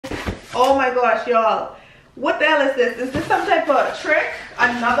Oh my gosh, y'all. What the hell is this? Is this some type of trick?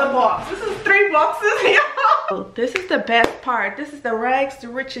 Another box. This is 3 boxes, y'all. This is the best part. This is the rags to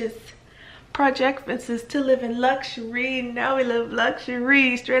riches project. This is to live in luxury. Now we live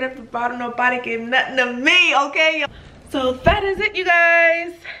luxury. Straight up the bottom, nobody gave nothing to me, okay? So that is it, you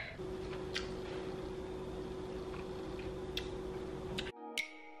guys.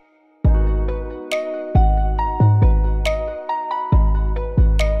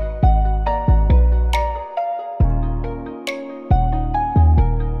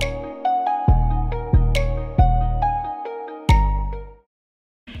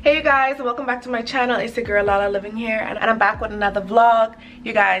 Hey you guys, welcome back to my channel. It's your girl Lala Living here, and I'm back with another vlog.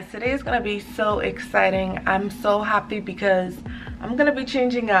 You guys, today is gonna be so exciting. I'm so happy because I'm gonna be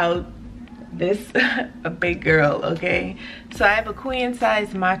changing out this a big girl, okay? So I have a queen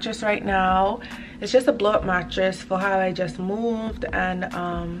size mattress right now. It's just a blow up mattress for how I just moved, and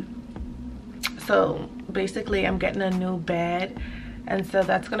so basically I'm getting a new bed, and so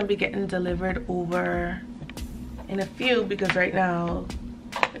that's gonna be getting delivered over in a few because right now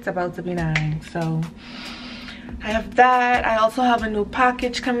it's about to be 9. So I have that. I also have a new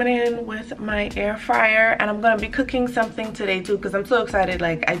package coming in with my air fryer, and I'm gonna be cooking something today too because I'm so excited.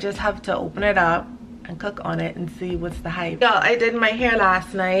 Like, I just have to open it up and cook on it and see what's the hype. Y'all, I did my hair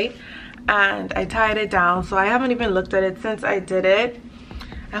last night and I tied it down, so I haven't even looked at it since I did it.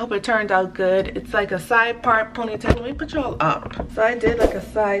 I hope it turned out good. It's like a side part ponytail. Let me put y'all up. So I did like a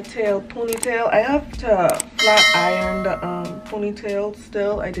side tail ponytail. I have to flat iron the ponytail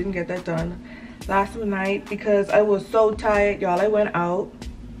still. I didn't get that done last night because I was so tired, y'all. I went out.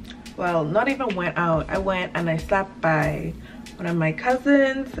 Well, not even went out. I went and I stopped by one of my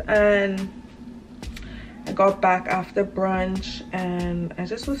cousins, and I got back after brunch and I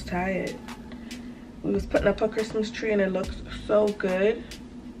just was tired. We was putting up a Christmas tree and it looks so good.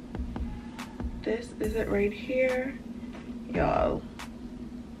 This is it right here, y'all.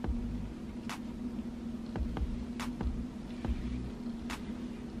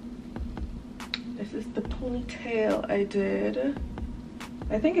 This is the ponytail I did.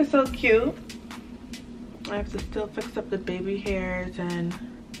 I think it's so cute. I have to still fix up the baby hairs and,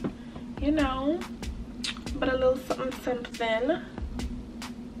 you know, but a little something something.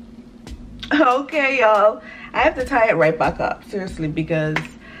 Okay, y'all, I have to tie it right back up, seriously, because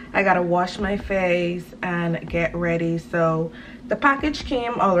I gotta wash my face and get ready. So the package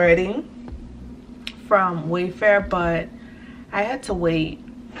came already from Wayfair, but I had to wait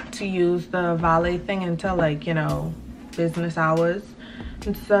to use the valet thing until, like, you know, business hours.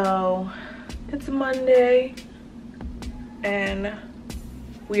 And so it's Monday and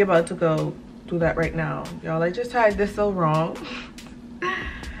we about to go do that right now, y'all. I just tied this so wrong.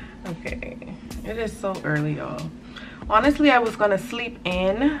 Okay, it is so early, y'all. Honestly, I was gonna sleep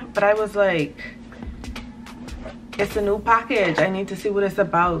in, but I was like, it's a new package, I need to see what it's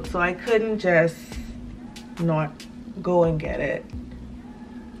about, so I couldn't just not go and get it.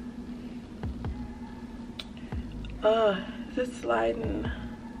 Is it sliding?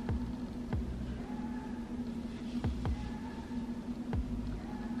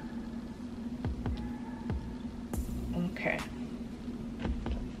 Okay.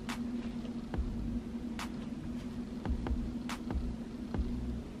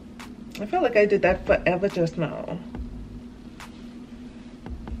 I feel like I did that forever just now.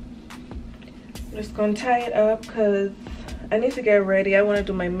 I'm just gonna tie it up because I need to get ready. I want to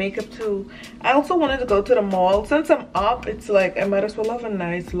do my makeup too. I also wanted to go to the mall. Since I'm up, it's like I might as well have a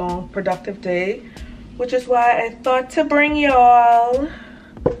nice, long, productive day, which is why I thought to bring y'all.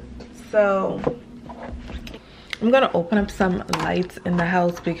 So I'm gonna open up some lights in the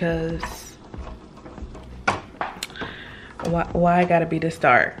house because why I gotta be this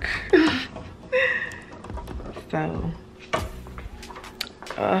dark? So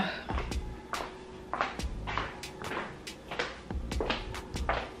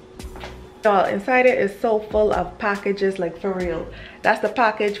y'all, inside it is so full of packages, like for real. That's the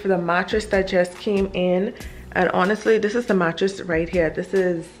package for the mattress that just came in, and honestly, this is the mattress right here. This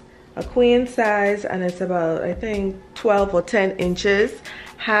is a queen size and it's about, I think, 12 or 10 inches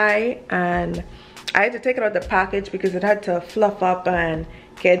high, and I had to take it out of the package because it had to fluff up and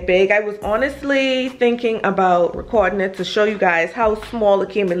get big. I was honestly thinking about recording it to show you guys how small it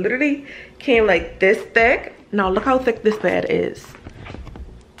came. It literally came like this thick. Now look how thick this bed is.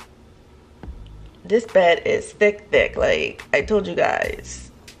 This bed is thick, like I told you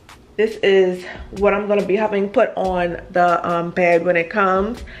guys. This is what I'm gonna be having put on the bed when it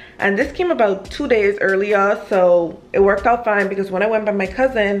comes. And this came about 2 days earlier, so it worked out fine because when I went by my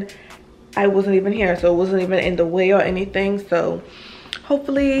cousin, I wasn't even here, so it wasn't even in the way or anything. So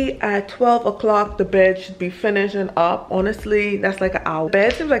hopefully at 12 o'clock the bed should be finishing up. Honestly, that's like an hour.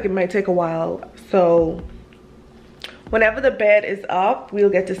 Bed seems like it might take a while, so whenever the bed is up, we'll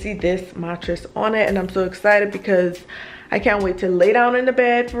get to see this mattress on it, and I'm so excited because I can't wait to lay down in the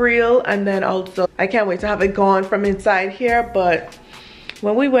bed for real. And then also I can't wait to have it gone from inside here. But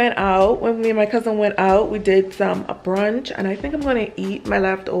when we went out, when me and my cousin went out, we did a brunch, and I think I'm gonna eat my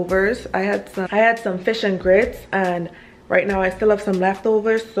leftovers. I had some fish and grits, and right now I still have some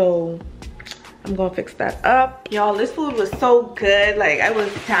leftovers, so I'm gonna fix that up. Y'all, this food was so good. Like, I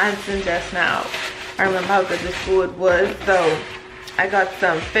was dancing just now. I remember how good this food was. So I got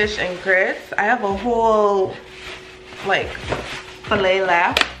some fish and grits. I have a whole like fillet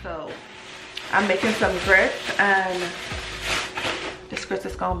left, so I'm making some grits, and this grits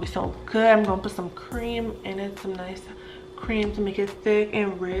is gonna be so good. I'm gonna put some cream in it, some nice cream to make it thick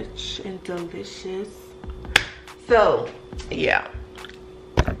and rich and delicious. So yeah.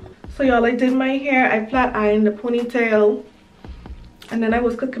 So y'all, I did my hair. I flat ironed the ponytail, and then I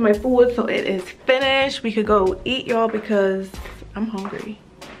was cooking my food, so it is finished. We could go eat, y'all, because I'm hungry.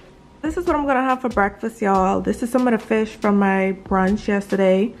 This is what I'm gonna have for breakfast, y'all. This is some of the fish from my brunch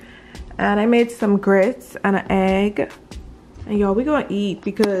yesterday, and I made some grits and an egg. And y'all, we gonna eat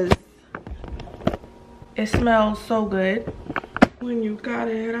because it smells so good when you got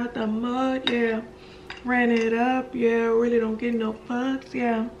it out the mud. Yeah, ran it up. Yeah, really don't get no fucks.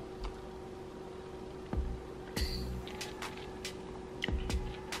 Yeah.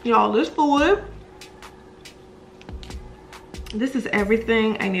 Y'all, this food, this is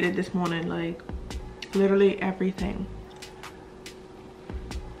everything I needed this morning. Like, literally everything.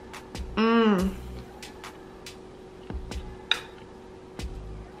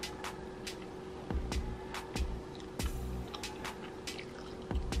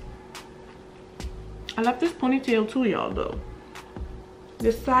 I love this ponytail too, y'all, though.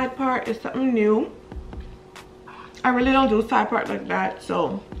 This side part is something new. I really don't do side part like that,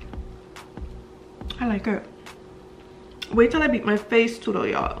 so I like it. Wait till I beat my face too, though,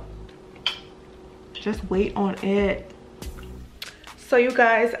 y'all. Just wait on it. So you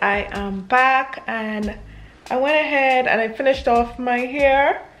guys, I am back, and I went ahead and I finished off my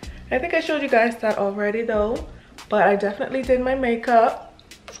hair. I think I showed you guys that already though, but I definitely did my makeup,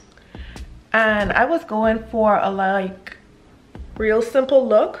 and I was going for a like real simple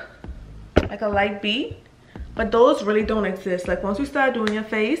look, like a light beat, but those really don't exist. Like, once you start doing your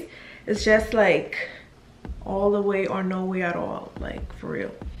face, it's just like all the way or no way at all, like for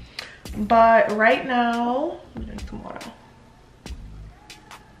real. But right now, let me drink some water.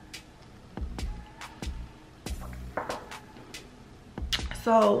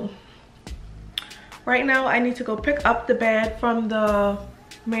 So right now I need to go pick up the bed from the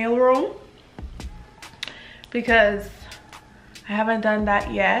mail room because I haven't done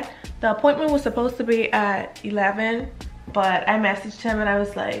that yet. The appointment was supposed to be at 11, but I messaged him and I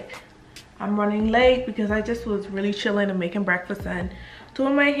was like, I'm running late because I just was really chilling and making breakfast and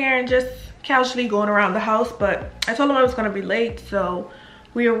doing my hair and just casually going around the house. But I told him I was gonna be late, so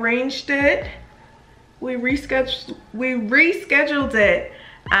we arranged it. We rescheduled it,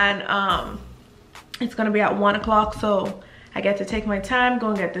 and it's gonna be at 1 o'clock, so I get to take my time, go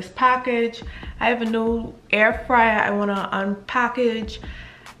and get this package. I have a new air fryer I want to unpackage.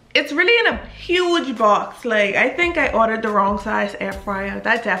 It's really in a huge box. Like, I think I ordered the wrong size air fryer.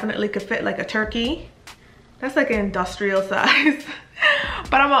 That definitely could fit like a turkey. That's like an industrial size.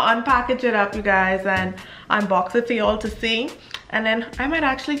 But I'm gonna unpackage it up, you guys, and unbox it for y'all to see. And then I might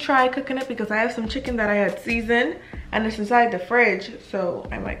actually try cooking it because I have some chicken that I had seasoned and it's inside the fridge, so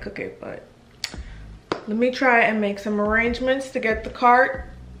I might cook it. But let me try and make some arrangements to get the cart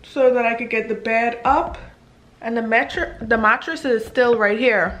so that I could get the bed up. And the mattress is still right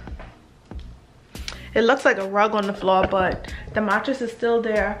here. It looks like a rug on the floor, but the mattress is still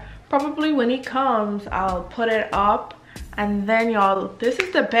there. Probably when he comes, I'll put it up. And then, y'all, this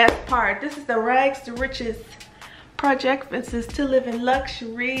is the best part. This is the rags to riches project. This to live in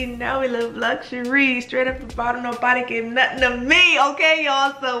luxury. Now we live luxury. Straight up the bottom, nobody gave nothing to me. Okay,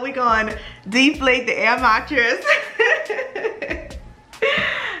 y'all? So we gonna deflate the air mattress.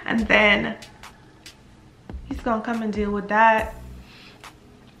 And then he's gonna come and deal with that.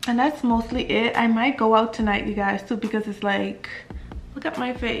 And that's mostly it. I might go out tonight, you guys, too, because it's like, look at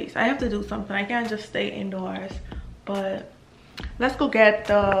my face. I have to do something. I can't just stay indoors. But let's go get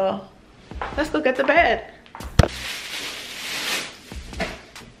the bed.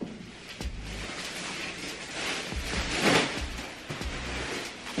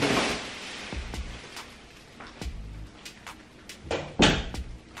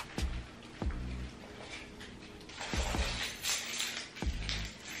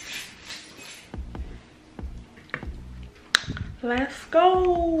 Let's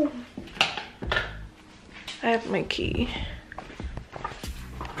go. I have my key.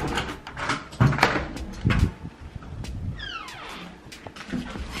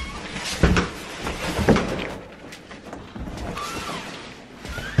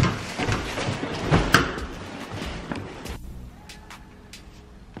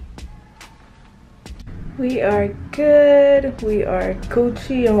 We are good. We are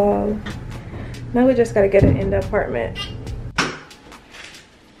Gucci, y'all. Now we just gotta get it in the apartment.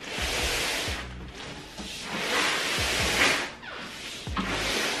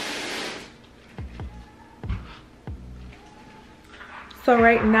 So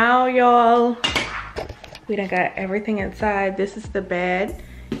right now, y'all, we done got everything inside. This is the bed.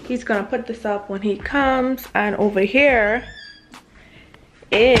 He's gonna put this up when he comes. And over here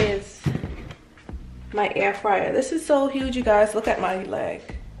is my air fryer. This is so huge, you guys. Look at my leg.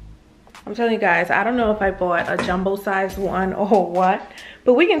 I'm telling you guys, I don't know if I bought a jumbo size one or what,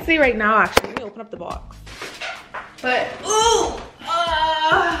 but we can see right now. Actually, let me open up the box. But ooh,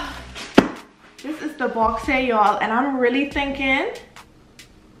 this is the box here, y'all, and I'm really thinking,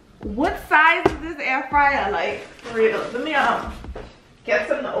 what size is this air fryer? Like, for real. Let me get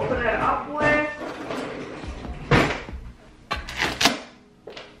something to open it up with.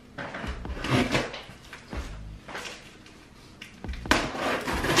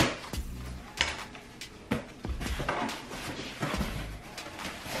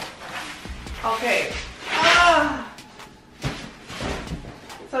 Okay.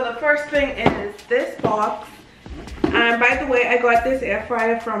 So the first thing is this box. And by the way, I got this air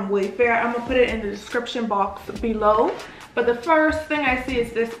fryer from Wayfair. I'm gonna put it in the description box below. But the first thing I see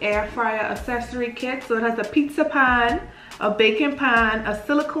is this air fryer accessory kit. So it has a pizza pan, a baking pan, a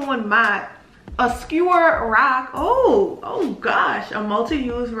silicone mat, a skewer rack. Oh gosh, a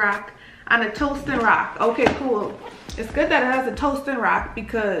multi-use rack and a toasting rack. Okay, cool. It's good that it has a toasting rack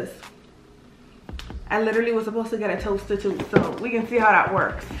because I literally was supposed to get a toaster too. So we can see how that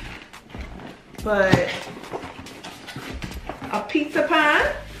works. But a pizza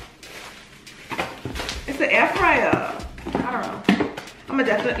pan. It's an air fryer. I don't know. I'm gonna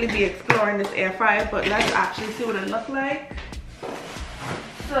definitely be exploring this air fryer, but let's actually see what it looks like.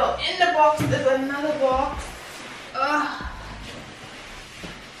 So in the box is another box.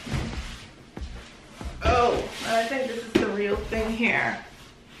 Oh, I think this is the real thing here.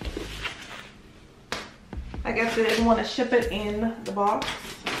 I guess they didn't want to ship it in the box.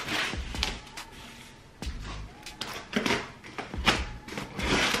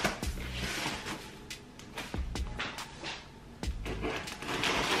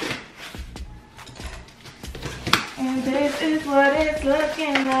 And this is what it's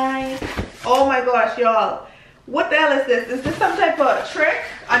looking like. Oh my gosh, y'all. What the hell is this? Is this some type of trick?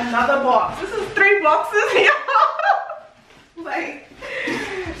 Another box. This is 3 boxes, y'all. Like,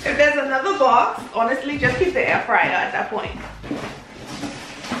 if there's another box, honestly, just keep the air fryer at that point.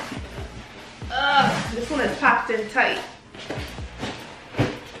 This one is packed in tight.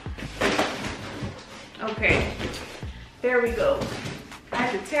 Okay, there we go. I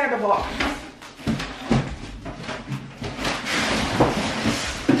had to tear the box.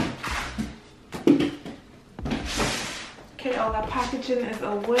 Okay, all that packaging is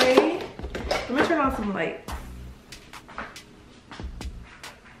away. Let me turn on some light.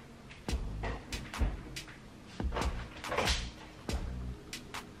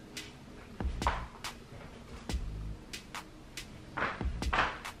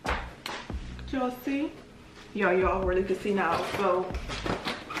 Y'all see? Y'all really can see now. So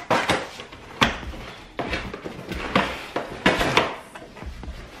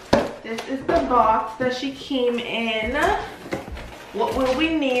this is the box that she came in. What will we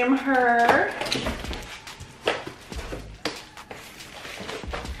name her?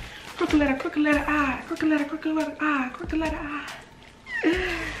 Crooked letter, crooked letter I, crooked letter, crooked letter I, crooked letter I.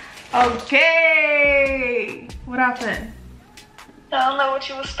 Okay. What happened? I don't know what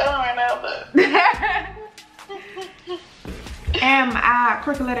you were spelling right now, but M-I,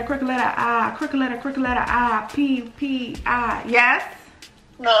 crooked letter I, crooked letter I, P-P-I. Yes?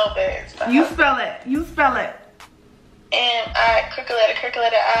 No, babe. Stop. You spell it. You spell it. M-I, crooked letter I,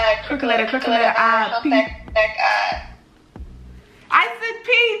 crooked letter I, humpback I. I said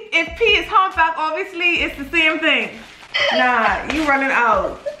P. If P is humpback, obviously it's the same thing. Nah, you running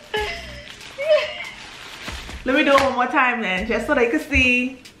out. Let me do it one more time then, just so they can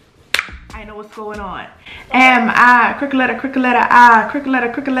see I know what's going on. M-I, crooked letter I, crooked letter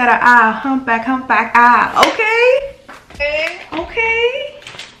I, humpback I. Okay? Okay.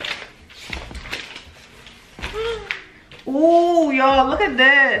 Ooh, y'all, look at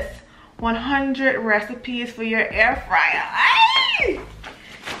this. 100 recipes for your air fryer.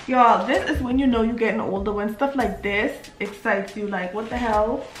 Y'all, this is when you know you're getting older, when stuff like this excites you. Like, what the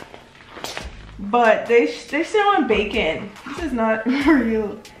hell? But they showing bacon. This is not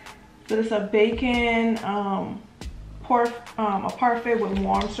real. So it's a bacon a parfait with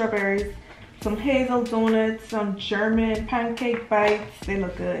warm strawberries, some hazel donuts, some German pancake bites. They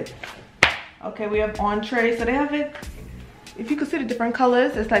look good. Okay, we have entrees. So they have it, if you can see the different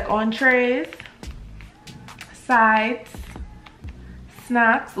colors, it's like entrees, sides,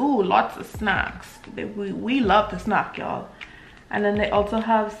 snacks. Ooh, lots of snacks. We love to snack, y'all. And then they also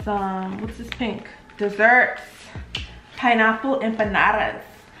have some, what's this pink? Desserts, pineapple empanadas,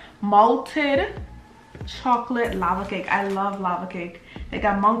 malted chocolate lava cake. I love lava cake. They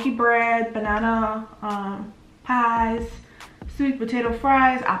got monkey bread, banana pies, sweet potato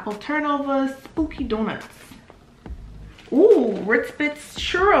fries, apple turnovers, spooky donuts. Ooh, Ritz Bits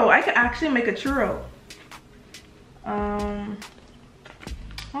churro. I could actually make a churro.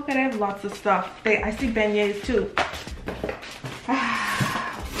 Okay, they have lots of stuff. I see beignets too.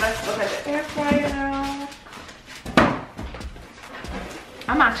 Let's look at the air fryer now.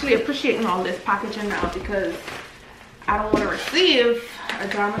 I'm actually appreciating all this packaging now because I don't want to receive a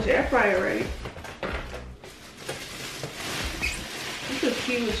garbage air fryer, right? This is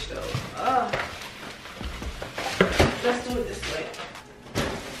huge though. Let's do it this way.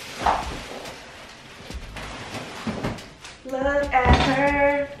 Look at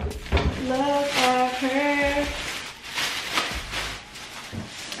her. Look at her.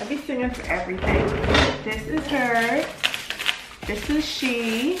 I be singing for everything. This is her. This is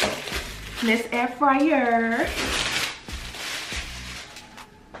she. Miss Air Fryer.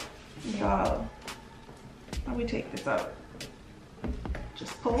 Y'all, how we take this out?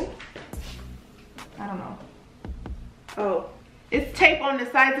 Just pull? I don't know. Oh, it's tape on the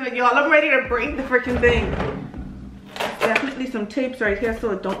sides of it, y'all. I'm ready to break the freaking thing. Definitely some tapes right here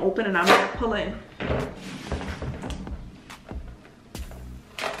so it don't open and I'm not pulling.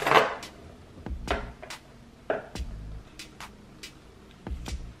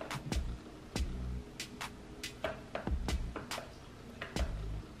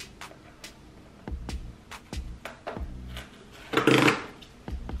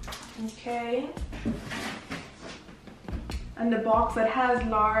 Okay. And the box that has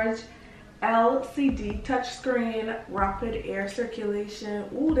large LCD touchscreen, rapid air circulation.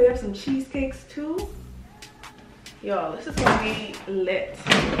 Ooh, they have some cheesecakes too. Y'all, this is gonna be lit.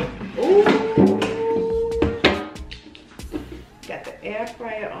 Ooh. Got the air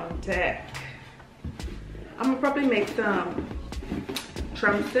fryer on deck. I'm gonna probably make some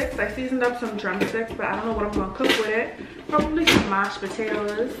drumsticks. I seasoned up some drumsticks, but I don't know what I'm gonna cook with it. Probably some mashed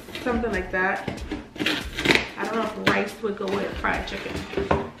potatoes, something like that. I don't know if rice would go with fried chicken.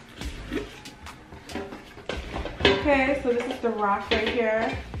 Okay, so this is the rack right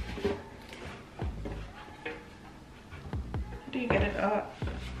here. How do you get it up?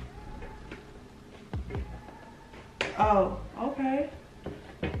 Oh, okay.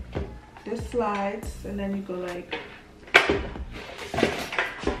 This slides and then you go like,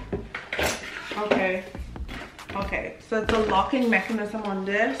 okay. Okay, so it's a locking mechanism on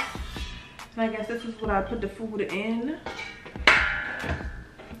this. And I guess this is what I put the food in.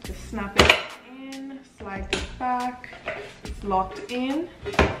 Just snap it in, slide this back. It's locked in.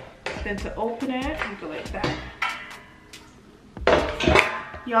 Then to open it, you go like that.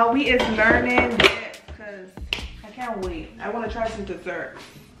 Y'all, we is learning this because I can't wait. I want to try some desserts.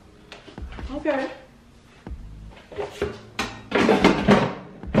 Okay.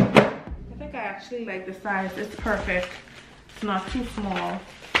 I actually like the size. It's perfect. It's not too small.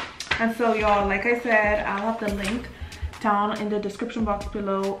 And so y'all, like I said, I'll have the link down in the description box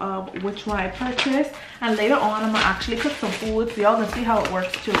below of which one I purchased, and later on I'm gonna actually cook some food so y'all can see how it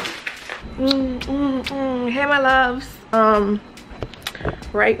works too. Hey my loves,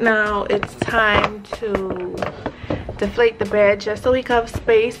 right now it's time to deflate the bed just so we can have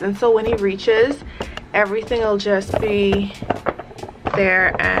space, and so when he reaches, everything will just be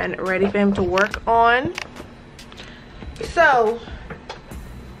there and ready for him to work on. So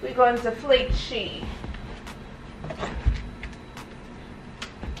we're going to deflate she.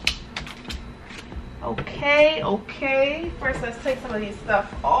 Okay, first let's take some of these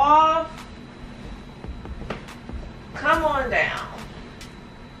stuff off. Come on down.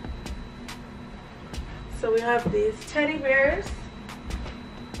 So we have these teddy bears.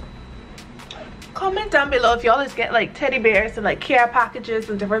 Comment down below if y'all just get like teddy bears and like care packages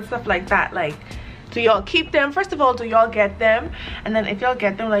and different stuff like that. Like, do y'all keep them? First of all, do y'all get them? And then if y'all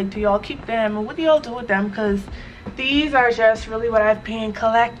get them, like, do y'all keep them? And what do y'all do with them? Because these are just really what I've been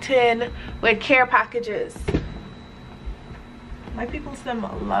collecting with care packages. My people sim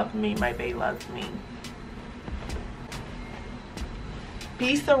love me. My bae loves me.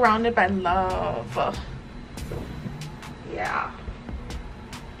 Be surrounded by love. Yeah.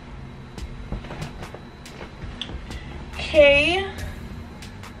 Okay.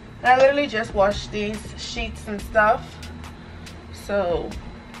 I literally just washed these sheets and stuff, so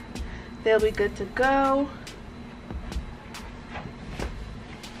they'll be good to go.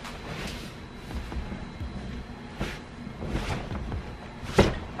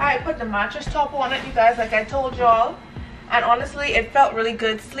 I put the mattress top on it, you guys, like I told y'all, and honestly it felt really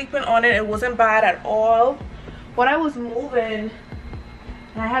good sleeping on it. It wasn't bad at all. When I was moving and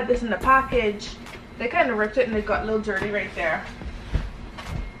I had this in the package, they kind of ripped it and it got a little dirty right there.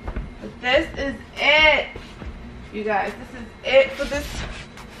 But this is it, you guys. This is it for this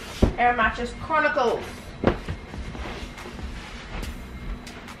Air Mattress Chronicles.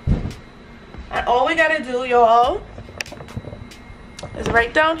 And all we gotta do, y'all, is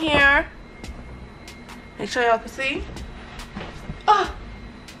right down here. Make sure y'all can see. Oh,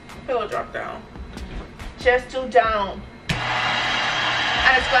 pillow drop down. Just do down.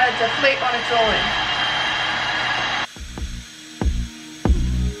 And it's gonna deflate on its own.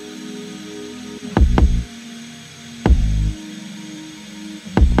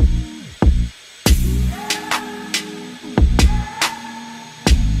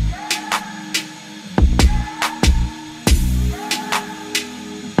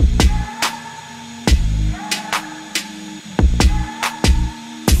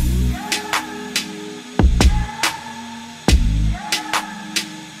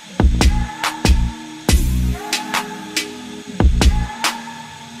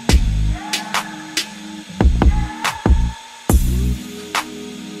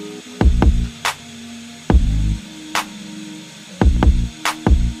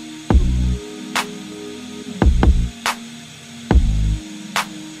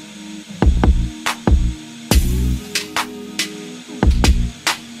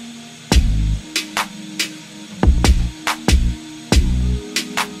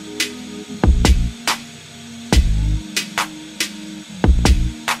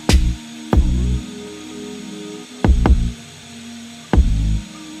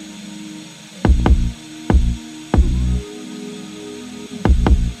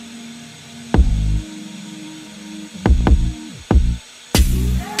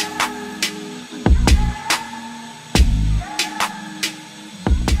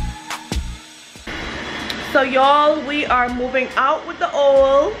 So y'all, we are moving out with the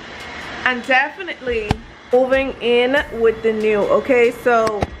old and definitely moving in with the new. Okay,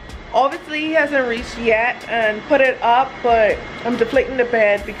 so obviously he hasn't reached yet and put it up, but I'm deflating the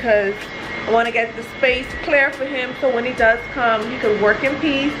bed because I want to get the space clear for him so when he does come he can work in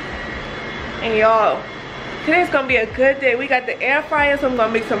peace. And y'all, today's gonna be a good day. We got the air fryer, so I'm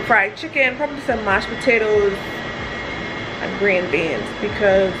gonna make some fried chicken, probably some mashed potatoes and green beans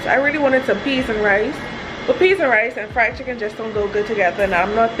because I really wanted some peas and rice. But peas and rice and fried chicken just don't go good together, and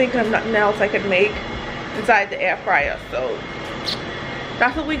I'm not thinking of nothing else I could make inside the air fryer. So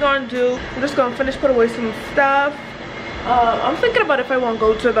that's what we're gonna do. I'm just gonna finish put away some stuff. I'm thinking about if I want to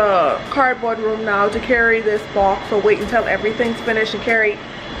go to the cardboard room now to carry this box, or wait until everything's finished and carry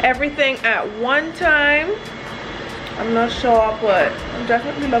everything at one time. I'm not sure, but I'm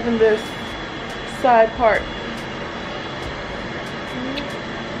definitely loving this side part.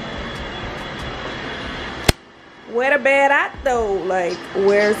 Where the bed at though? Like,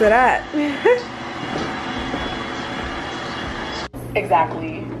 where's it at?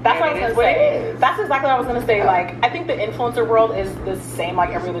 Exactly. That's what I was gonna say. That's exactly what I was gonna say. Like, I think the influencer world is the same like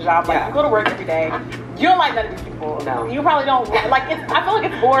every other job. Like, you go to work every day. You don't like none of these people. No. You probably don't like it. I feel like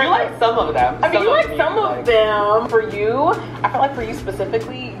it's boring. You like some of them. I mean, you like some of them. For you, I feel like for you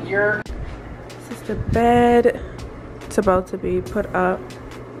specifically, you're. This is the bed. It's about to be put up.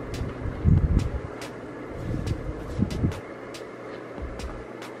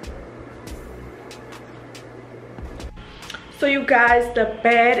 So you guys, the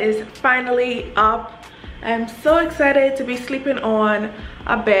bed is finally up. I'm so excited to be sleeping on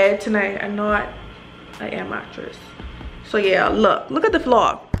a bed tonight and not an air mattress. So yeah, look at the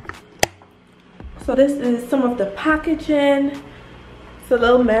floor. So this is some of the packaging. It's a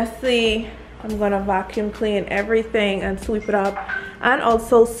little messy. I'm gonna vacuum clean everything and sweep it up and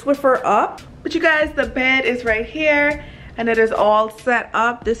also Swiffer up. But you guys, the bed is right here and it is all set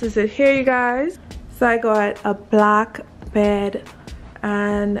up. This is it here, you guys. So I got a black bed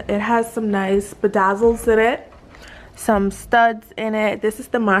and it has some nice bedazzles in it, some studs in it. This is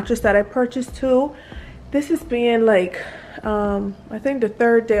the mattress that I purchased too. This is being like I think the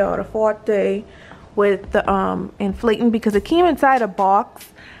 3rd day or the 4th day with the inflating because it came inside a box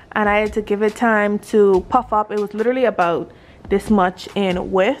and I had to give it time to puff up. It was literally about this much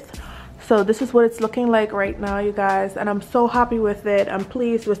in width. So this is what it's looking like right now, you guys, and I'm so happy with it. I'm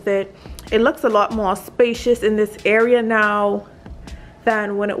pleased with it. It looks a lot more spacious in this area now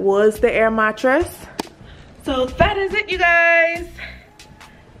than when it was the air mattress. So that is it, you guys.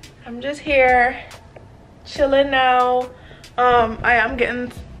 I'm just here chilling now. I am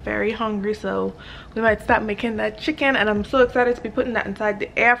getting very hungry, so we might start making that chicken, and I'm so excited to be putting that inside the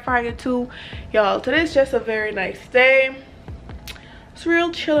air fryer too. Y'all, today's just a very nice day. It's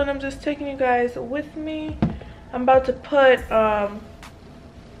real chilling. I'm just taking you guys with me. I'm about to put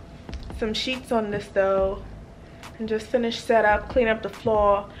some sheets on this though and just finish set up, clean up the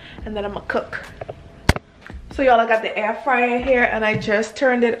floor, and then I'm gonna cook. So y'all, I got the air fryer here and I just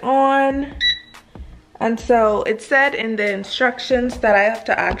turned it on. And so it said in the instructions that I have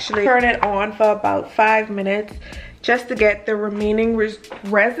to actually turn it on for about 5 minutes just to get the remaining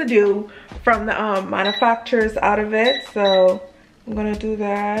residue from the manufacturers out of it. So I'm gonna do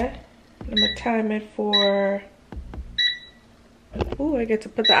that. I'm gonna time it for, oh, I get to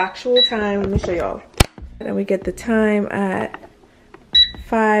put the actual time. Let me show y'all. And then we get the time at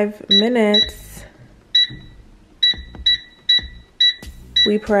 5 minutes.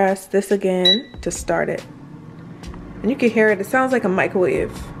 We press this again to start it. And you can hear it, it sounds like a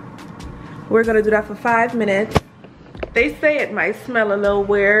microwave. We're gonna do that for 5 minutes. They say it might smell a little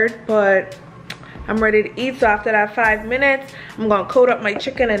weird, but I'm ready to eat. So after that 5 minutes, I'm gonna coat up my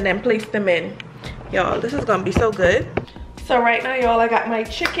chicken and then place them in. Y'all, this is gonna be so good. So right now, y'all, I got my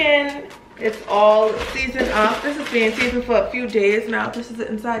chicken. It's all seasoned up. This is being seasoned for a few days now. This is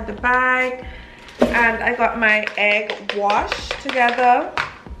inside the bag. And I got my egg wash together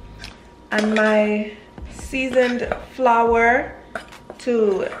and my seasoned flour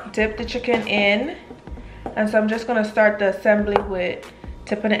to dip the chicken in. And so I'm just gonna start the assembly with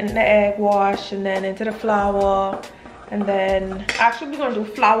tipping it in the egg wash and then into the flour. And then actually we're gonna do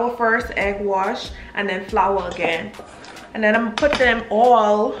flour first, egg wash, and then flour again. And then I'm gonna put them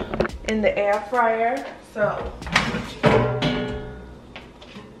all in the air fryer. So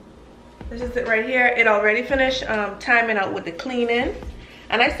this is it right here. It already finished timing out with the cleaning.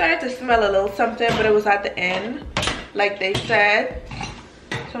 And I started to smell a little something, but it was at the end, like they said.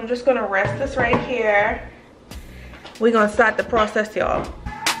 So I'm just gonna rest this right here. We're gonna start the process, y'all.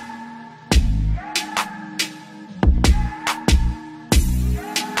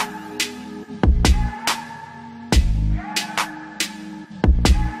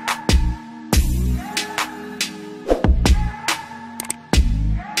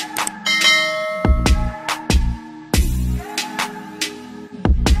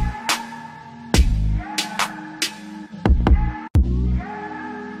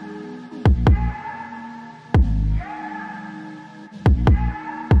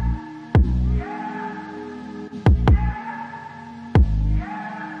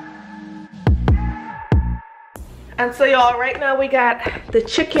 And so y'all, right now we got the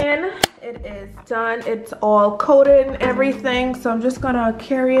chicken. It is done. It's all coated and everything. So I'm just gonna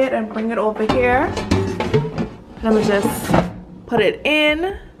carry it and bring it over here. And I'm gonna just put it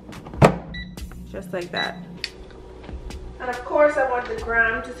in, just like that. And of course I want the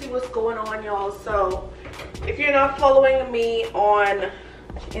gram to see what's going on, y'all. So if you're not following me on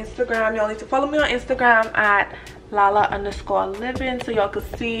Instagram, y'all need to follow me on Instagram at Lala_Livingg so y'all can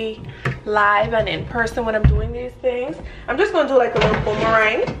see live and in person when I'm doing these things. I'm just gonna do like a little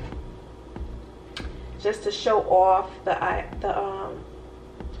boomerang just to show off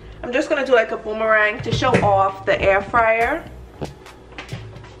I'm just gonna do like a boomerang to show off the air fryer.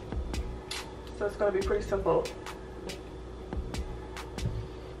 So it's gonna be pretty simple.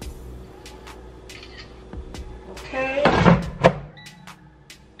 Okay.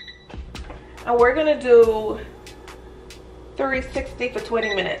 And we're gonna do 360 for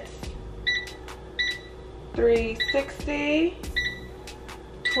 20 minutes. 360,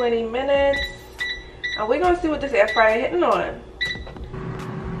 20 minutes. And we're gonna see what this air fryer hitting on.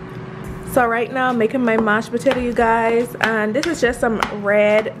 So right now I'm making my mashed potato, you guys, and this is just some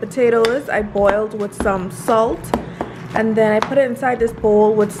red potatoes I boiled with some salt, and then I put it inside this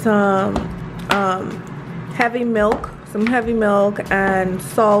bowl with some heavy milk and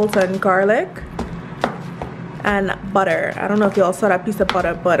salt and garlic and butter. I don't know if y'all saw that piece of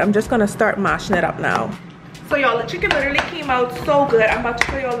butter, but I'm just gonna start mashing it up now. So y'all, the chicken literally came out so good. I'm about to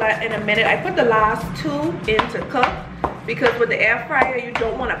show y'all that in a minute. I put the last 2 in to cook because with the air fryer you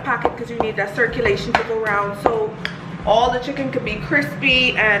don't want to pack it because you need that circulation to go around so all the chicken could be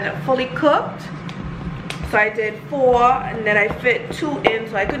crispy and fully cooked. So I did 4 and then I fit 2 in,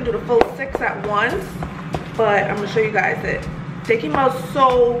 so I couldn't do the full 6 at once. But I'm gonna show you guys it. They came out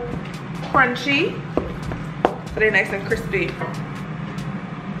so crunchy. So they're nice and crispy.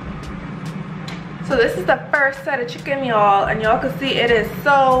 So this is the first set of chicken, y'all, and y'all can see it is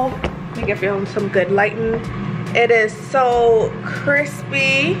so, let me give you some good lighting. It is so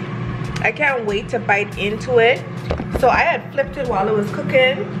crispy. I can't wait to bite into it. So I had flipped it while it was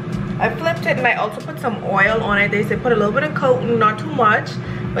cooking. I flipped it and I also put some oil on it. They said put a little bit of coating, not too much,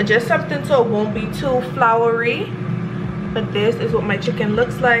 but just something so it won't be too floury. But this is what my chicken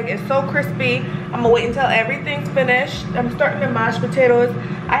looks like. It's so crispy. I'm gonna wait until everything's finished. I'm starting the mashed potatoes.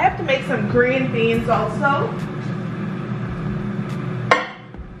 I have to make some green beans also.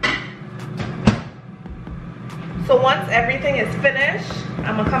 So once everything is finished,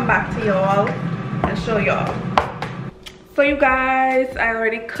 I'm gonna come back to y'all and show y'all. So you guys, I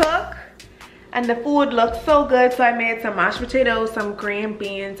already cooked and the food looks so good. So I made some mashed potatoes, some green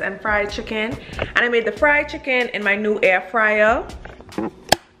beans, and fried chicken. And I made the fried chicken in my new air fryer.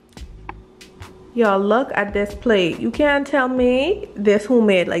 Y'all, look at this plate. You can't tell me this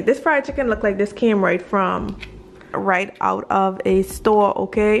homemade. Like, this fried chicken looked like this came right out of a store,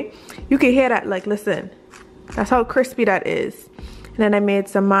 okay? You can hear that, like, listen. That's how crispy that is. And then I made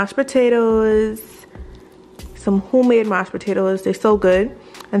some mashed potatoes, some homemade mashed potatoes. They're so good.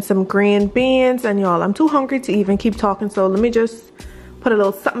 And some green beans. And y'all, I'm too hungry to even keep talking, so let me just put a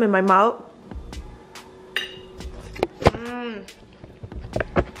little something in my mouth.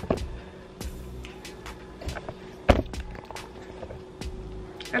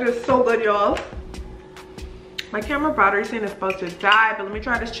 It is so good, y'all. My camera battery saying it's supposed to die, but let me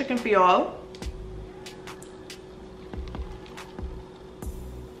try this chicken for y'all.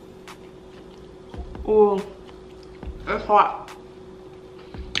 Ooh, it's hot.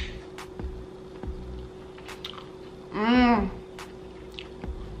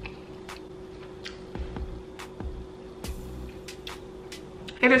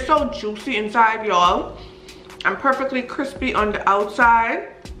 It is so juicy inside, y'all, and perfectly crispy on the outside.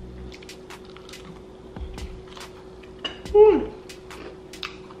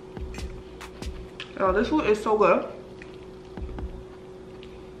 Oh, this food is so good.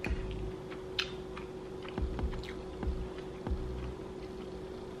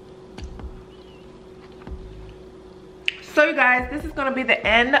 So you guys, this is gonna be the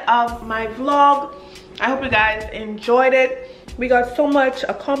end of my vlog. I hope you guys enjoyed it. We got so much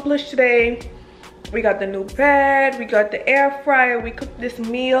accomplished today. We got the new bed, we got the air fryer, we cooked this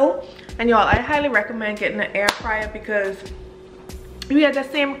meal. And y'all, I highly recommend getting an air fryer because we had the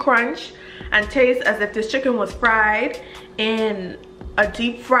same crunch and taste as if this chicken was fried in a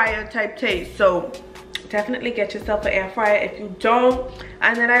deep fryer type taste. So definitely get yourself an air fryer if you don't.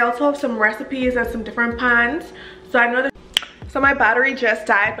 And then I also have some recipes and some different pans. So I know that, so my battery just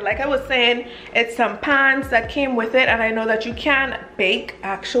died, but like I was saying, it's some pans that came with it, and I know that you can bake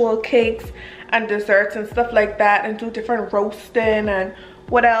actual cakes and desserts and stuff like that and do different roasting and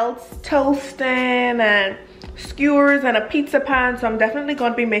what else, toasting and skewers and a pizza pan. So I'm definitely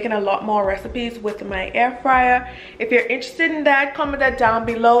going to be making a lot more recipes with my air fryer. If you're interested in that, comment that down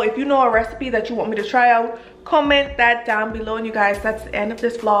below. If you know a recipe that you want me to try out, comment that down below. And you guys, that's the end of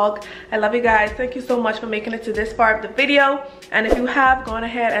this vlog. I love you guys. Thank you so much for making it to this far of the video. And if you have, gone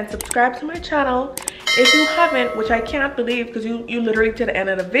ahead and subscribe to my channel. If you haven't, which I can't believe because you literally to the end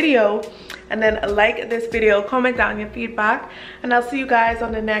of the video, and then like this video, comment down your feedback, and I'll see you guys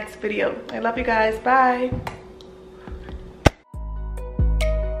on the next video. I love you guys. Bye.